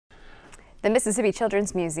The Mississippi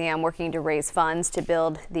Children's Museum working to raise funds to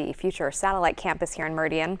build the future satellite campus here in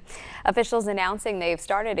Meridian. Officials announcing they've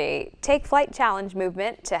started a Take Flight Challenge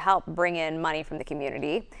movement to help bring in money from the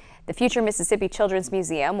community. The future Mississippi Children's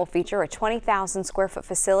Museum will feature a 20,000 square foot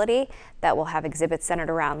facility that will have exhibits centered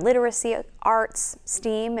around literacy, arts,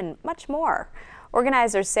 STEAM, and much more.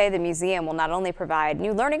 Organizers say the museum will not only provide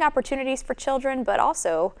new learning opportunities for children, but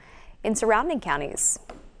also in surrounding counties.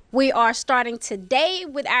 We are starting today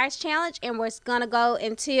with our challenge, and we're going to go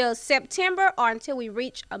until September or until we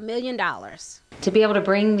reach $1 million. To be able to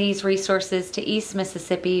bring these resources to East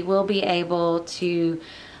Mississippi, we'll be able to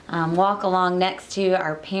walk along next to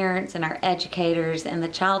our parents and our educators and the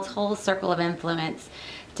child's whole circle of influence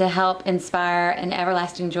to help inspire an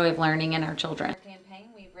everlasting joy of learning in our children.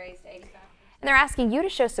 And they're asking you to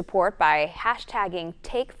show support by hashtagging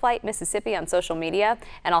Take Flight Mississippi on social media,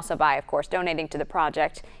 and also by, of course, donating to the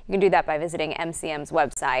project. You can do that by visiting MCM's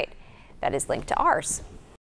website that is linked to ours.